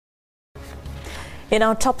In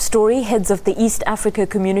our top story, heads of the East Africa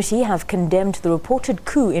community have condemned the reported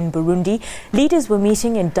coup in Burundi. Leaders were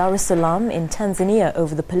meeting in Dar es Salaam in Tanzania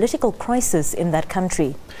over the political crisis in that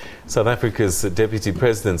country. South Africa's Deputy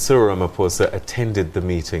President Cyril Ramaphosa attended the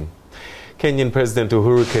meeting. Kenyan President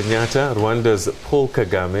Uhuru Kenyatta, Rwanda's Paul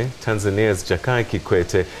Kagame, Tanzania's Jakaya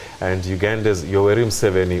Kikwete and Uganda's Yoweri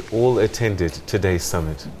Museveni all attended today's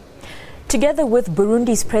summit. Together with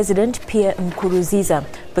Burundi's President Pierre Nkurunziza,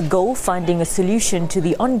 the goal finding a solution to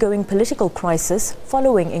the ongoing political crisis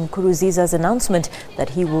following Nkurunziza's announcement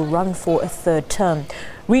that he will run for a third term.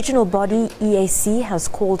 Regional body EAC has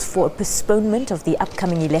called for a postponement of the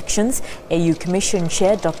upcoming elections. AU Commission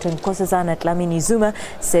Chair Dr. Nkosazana Dlamini-Zuma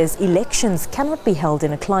says elections cannot be held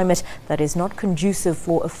in a climate that is not conducive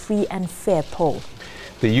for a free and fair poll.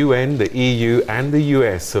 The UN, the EU and the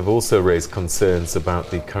US have also raised concerns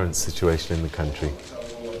about the current situation in the country.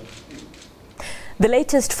 The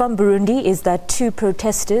latest from Burundi is that 2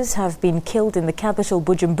 protesters have been killed in the capital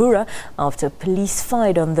Bujumbura after police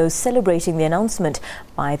fired on those celebrating the announcement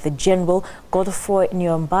by the General Godefroid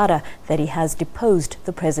Niyombare that he has deposed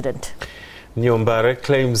the president. Niyombare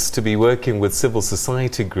claims to be working with civil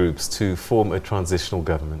society groups to form a transitional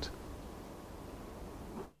government.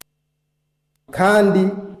 Kandi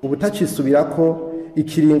ubutacisubirako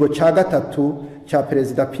ikiringo ca gatatu ca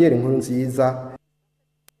President Pierre Nkurunziza.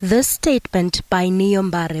 This statement by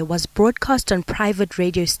Niyombare was broadcast on private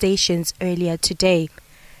radio stations earlier today.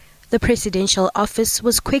 The presidential office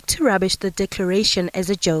was quick to rubbish the declaration as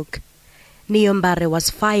a joke. Niyombare was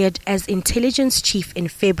fired as intelligence chief in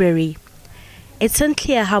February. It's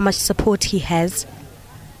unclear how much support he has.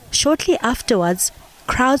 Shortly afterwards,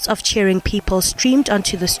 crowds of cheering people streamed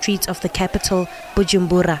onto the streets of the capital,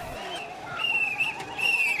 Bujumbura.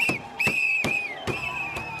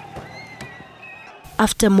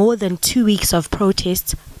 After more than 2 weeks of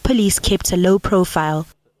protests, police kept a low profile.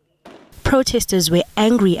 Protesters were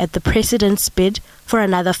angry at the president's bid for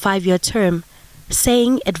another 5-year term,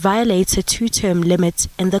 saying it violates a 2-term limit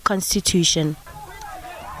in the constitution.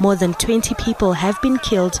 More than 20 people have been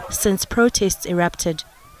killed since protests erupted.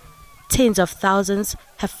 Tens of thousands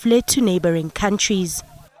have fled to neighboring countries.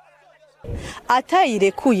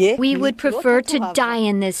 We would prefer to die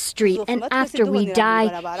in this street, and after we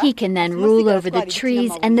die, he can then rule over the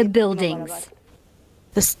trees and the buildings.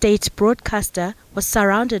 The state broadcaster was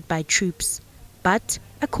surrounded by troops, but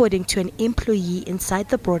according to an employee inside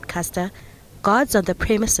the broadcaster, guards on the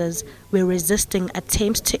premises were resisting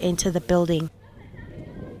attempts to enter the building.